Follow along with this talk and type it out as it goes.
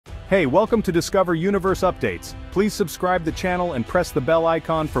Hey, welcome to Discover Universe Updates. Please subscribe the channel and press the bell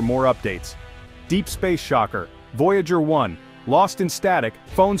icon for more updates. Deep Space Shocker, Voyager 1, lost in static,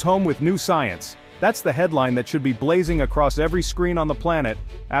 phones home with new science. That's the headline that should be blazing across every screen on the planet.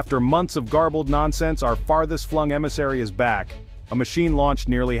 After months of garbled nonsense, our farthest-flung emissary is back. A machine launched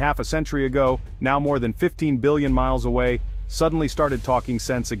nearly half a century ago, now more than 15 billion miles away, suddenly started talking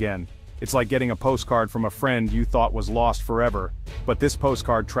sense again. It's like getting a postcard from a friend you thought was lost forever, but this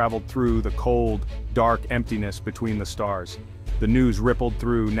postcard traveled through the cold, dark emptiness between the stars. The news rippled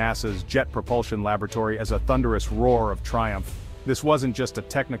through NASA's Jet Propulsion Laboratory as a thunderous roar of triumph. This wasn't just a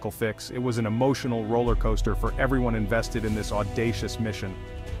technical fix, it was an emotional roller coaster for everyone invested in this audacious mission.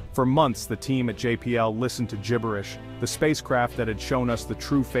 For months, the team at JPL listened to gibberish, the spacecraft that had shown us the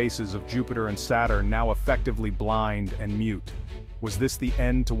true faces of Jupiter and Saturn now effectively blind and mute. Was this the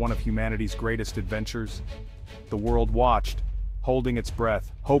end to one of humanity's greatest adventures? The world watched, holding its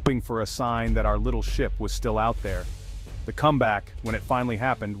breath, hoping for a sign that our little ship was still out there. The comeback, when it finally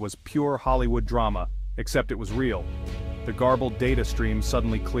happened, was pure Hollywood drama, except it was real. The garbled data stream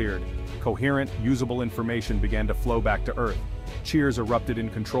suddenly cleared. Coherent, usable information began to flow back to Earth. Cheers erupted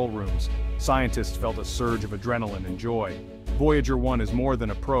in control rooms. Scientists felt a surge of adrenaline and joy. Voyager 1 is more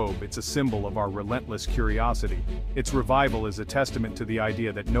than a probe, it's a symbol of our relentless curiosity. Its revival is a testament to the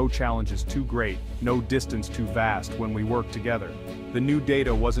idea that no challenge is too great, no distance too vast when we work together. The new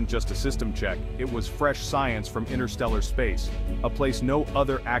data wasn't just a system check, it was fresh science from interstellar space, a place no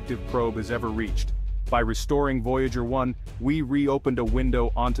other active probe has ever reached. By restoring Voyager 1, we reopened a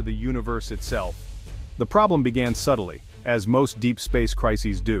window onto the universe itself. The problem began subtly, as most deep space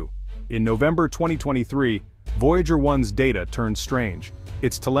crises do. In November 2023, Voyager 1's data turned strange.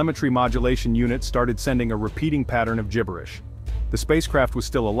 Its telemetry modulation unit started sending a repeating pattern of gibberish. The spacecraft was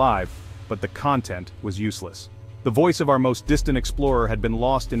still alive, but the content was useless. The voice of our most distant explorer had been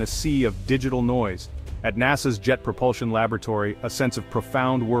lost in a sea of digital noise. At NASA's Jet Propulsion Laboratory, a sense of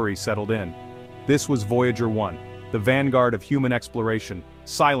profound worry settled in. This was Voyager 1, the vanguard of human exploration,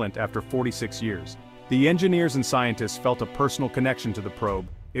 silent after 46 years. The engineers and scientists felt a personal connection to the probe.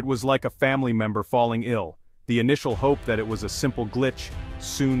 It was like a family member falling ill. The initial hope that it was a simple glitch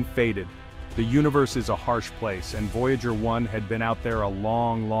soon faded. The universe is a harsh place, and Voyager 1 had been out there a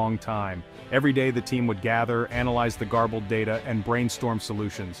long time. Every day the team would gather, analyze the garbled data, and brainstorm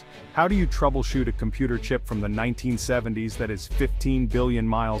solutions. How do you troubleshoot a computer chip from the 1970s that is 15 billion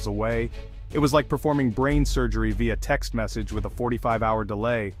miles away? It was like performing brain surgery via text message with a 45-hour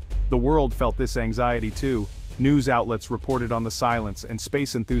delay. The world felt this anxiety too. News outlets reported on the silence, and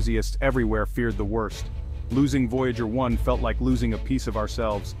space enthusiasts everywhere feared the worst. Losing Voyager 1 felt like losing a piece of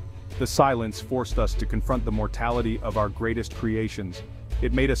ourselves. The silence forced us to confront the mortality of our greatest creations.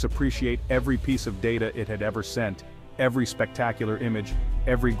 It made us appreciate every piece of data it had ever sent, every spectacular image,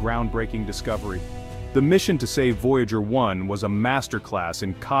 every groundbreaking discovery. The mission to save Voyager 1 was a masterclass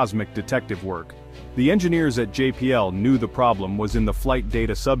in cosmic detective work. The engineers at JPL knew the problem was in the Flight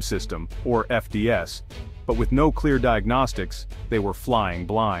Data Subsystem, or FDS, but with no clear diagnostics, they were flying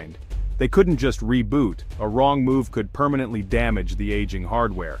blind. They couldn't just reboot, a wrong move could permanently damage the aging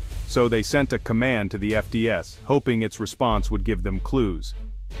hardware, so they sent a command to the FDS, hoping its response would give them clues.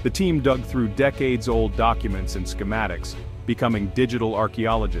 The team dug through decades-old documents and schematics, becoming digital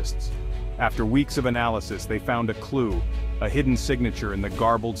archaeologists. After weeks of analysis, they found a clue. A hidden signature in the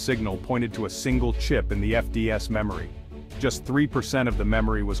garbled signal pointed to a single chip in the FDS memory. Just 3% of the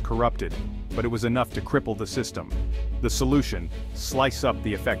memory was corrupted, but it was enough to cripple the system. The solution: slice up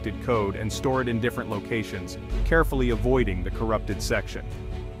the affected code and store it in different locations, carefully avoiding the corrupted section.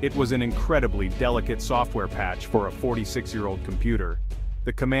 It was an incredibly delicate software patch for a 46-year-old computer.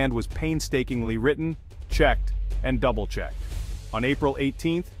 The command was painstakingly written, checked, and double-checked. On April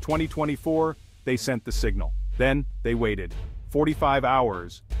 18, 2024, they sent the signal. Then, they waited 45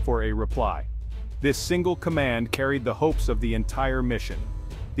 hours for a reply. This single command carried the hopes of the entire mission.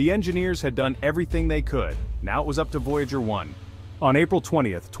 The engineers had done everything they could, now it was up to Voyager 1. On April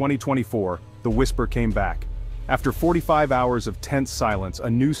 20, 2024, the whisper came back. After 45 hours of tense silence, a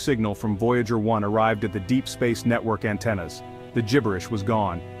new signal from Voyager 1 arrived at the Deep Space Network antennas. The gibberish was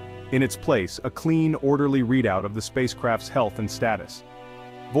gone. In its place, a clean, orderly readout of the spacecraft's health and status.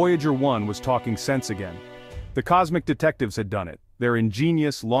 Voyager 1 was talking sense again. The cosmic detectives had done it. Their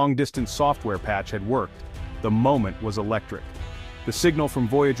ingenious, long-distance software patch had worked. The moment was electric. The signal from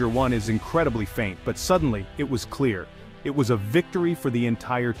Voyager 1 is incredibly faint, but suddenly, it was clear. It was a victory for the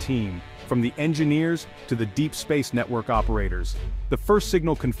entire team, from the engineers to the Deep Space Network operators. The first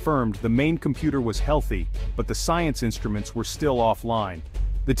signal confirmed the main computer was healthy, but the science instruments were still offline.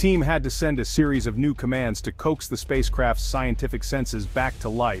 The team had to send a series of new commands to coax the spacecraft's scientific senses back to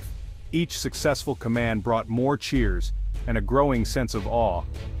life. Each successful command brought more cheers and a growing sense of awe.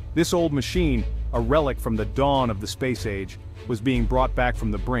 This old machine, a relic from the dawn of the space age, was being brought back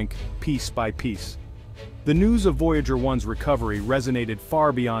from the brink, piece by piece. The news of Voyager 1's recovery resonated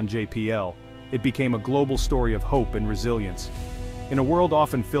far beyond JPL. It became a global story of hope and resilience. In a world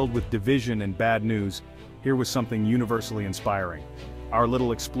often filled with division and bad news, here was something universally inspiring. Our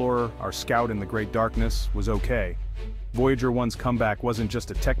little explorer, our scout in the great darkness, was okay. Voyager 1's comeback wasn't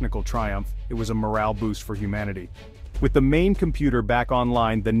just a technical triumph, it was a morale boost for humanity. With the main computer back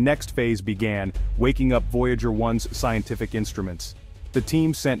online, the next phase began, waking up Voyager 1's scientific instruments. The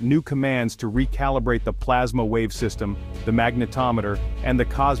team sent new commands to recalibrate the plasma wave system, the magnetometer, and the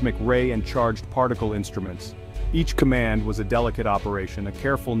cosmic ray and charged particle instruments. Each command was a delicate operation, a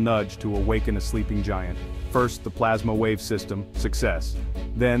careful nudge to awaken a sleeping giant. First, the plasma wave system, success.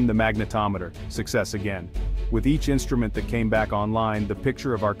 Then the magnetometer, success again. With each instrument that came back online, the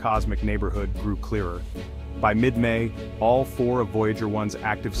picture of our cosmic neighborhood grew clearer. By mid-May, all 4 of Voyager 1's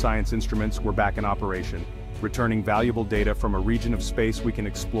active science instruments were back in operation, returning valuable data from a region of space we can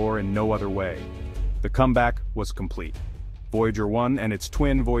explore in no other way. The comeback was complete. Voyager 1 and its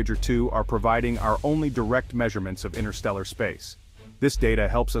twin Voyager 2 are providing our only direct measurements of interstellar space. This data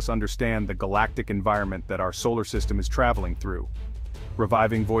helps us understand the galactic environment that our solar system is traveling through.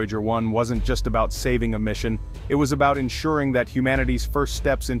 Reviving Voyager 1 wasn't just about saving a mission, it was about ensuring that humanity's first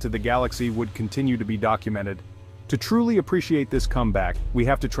steps into the galaxy would continue to be documented. To truly appreciate this comeback, we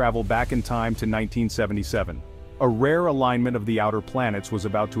have to travel back in time to 1977. A rare alignment of the outer planets was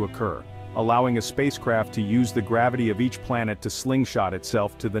about to occur, allowing a spacecraft to use the gravity of each planet to slingshot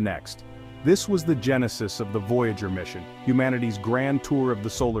itself to the next. This was the genesis of the Voyager mission, humanity's grand tour of the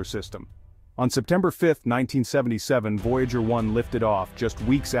solar system. On September 5, 1977, Voyager 1 lifted off just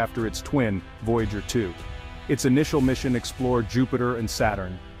weeks after its twin, Voyager 2. Its initial mission explored Jupiter and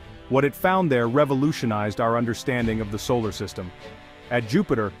Saturn. What it found there revolutionized our understanding of the solar system. At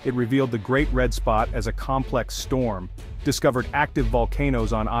Jupiter, it revealed the Great Red Spot as a complex storm, discovered active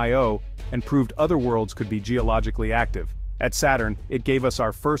volcanoes on Io, and proved other worlds could be geologically active. At Saturn, it gave us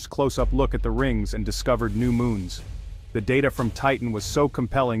our first close-up look at the rings and discovered new moons. The data from Titan was so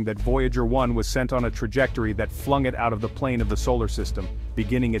compelling that Voyager 1 was sent on a trajectory that flung it out of the plane of the solar system,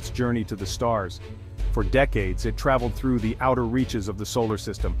 beginning its journey to the stars. For decades, it traveled through the outer reaches of the solar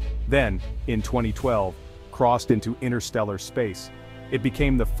system, then, in 2012, crossed into interstellar space. It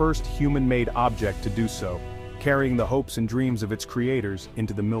became the first human-made object to do so, carrying the hopes and dreams of its creators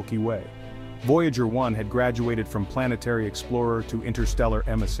into the Milky Way. Voyager 1 had graduated from planetary explorer to interstellar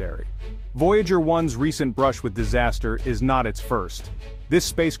emissary. Voyager 1's recent brush with disaster is not its first. This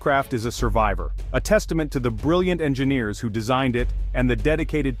spacecraft is a survivor, a testament to the brilliant engineers who designed it and the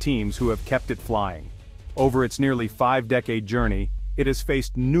dedicated teams who have kept it flying. Over its nearly 5-decade journey, it has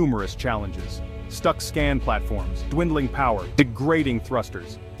faced numerous challenges. Stuck scan platforms, dwindling power, degrading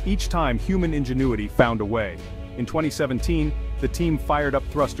thrusters. Each time, human ingenuity found a way. In 2017, the team fired up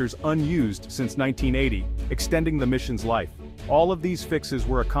thrusters unused since 1980, extending the mission's life. All of these fixes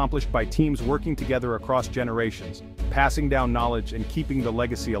were accomplished by teams working together across generations, passing down knowledge and keeping the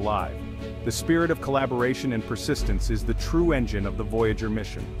legacy alive. The spirit of collaboration and persistence is the true engine of the Voyager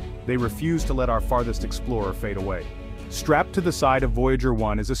mission. They refuse to let our farthest explorer fade away. Strapped to the side of Voyager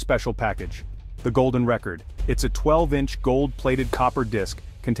 1 is a special package, the Golden Record. It's a 12-inch gold-plated copper disc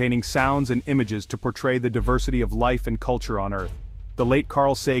containing sounds and images to portray the diversity of life and culture on Earth. The late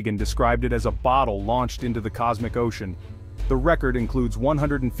Carl Sagan described it as a bottle launched into the cosmic ocean. The record includes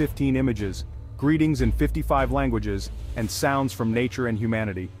 115 images, greetings in 55 languages, and sounds from nature and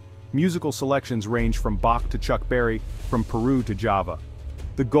humanity. Musical selections range from Bach to Chuck Berry, from Peru to Java.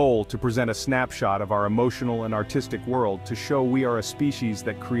 The goal, to present a snapshot of our emotional and artistic world, to show we are a species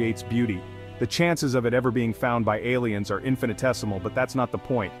that creates beauty. The chances of it ever being found by aliens are infinitesimal, but that's not the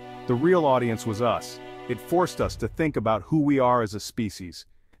point. The real audience was us. It forced us to think about who we are as a species.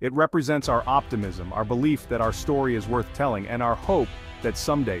 It represents our optimism, our belief that our story is worth telling, and our hope that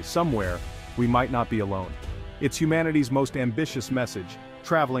someday, somewhere, we might not be alone. It's humanity's most ambitious message,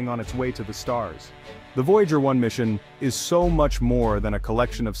 traveling on its way to the stars. The Voyager 1 mission is so much more than a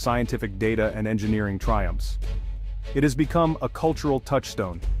collection of scientific data and engineering triumphs. It has become a cultural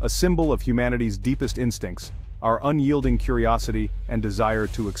touchstone, a symbol of humanity's deepest instincts, our unyielding curiosity and desire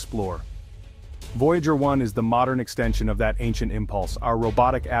to explore. Voyager 1 is the modern extension of that ancient impulse, our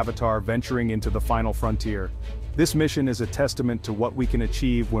robotic avatar venturing into the final frontier. This mission is a testament to what we can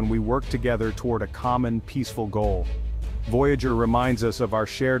achieve when we work together toward a common, peaceful goal. Voyager reminds us of our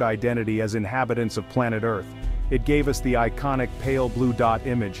shared identity as inhabitants of planet Earth. It gave us the iconic pale blue dot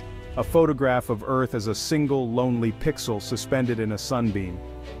image, a photograph of Earth as a single, lonely pixel suspended in a sunbeam.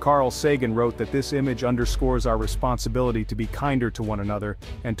 Carl Sagan wrote that this image underscores our responsibility to be kinder to one another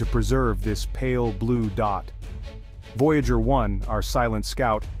and to preserve this pale blue dot. Voyager 1, our silent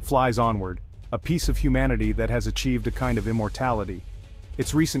scout, flies onward, a piece of humanity that has achieved a kind of immortality.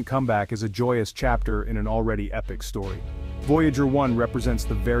 Its recent comeback is a joyous chapter in an already epic story. Voyager 1 represents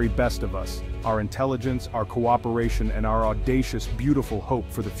the very best of us, our intelligence, our cooperation, and our audacious, beautiful hope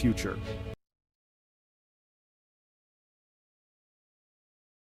for the future.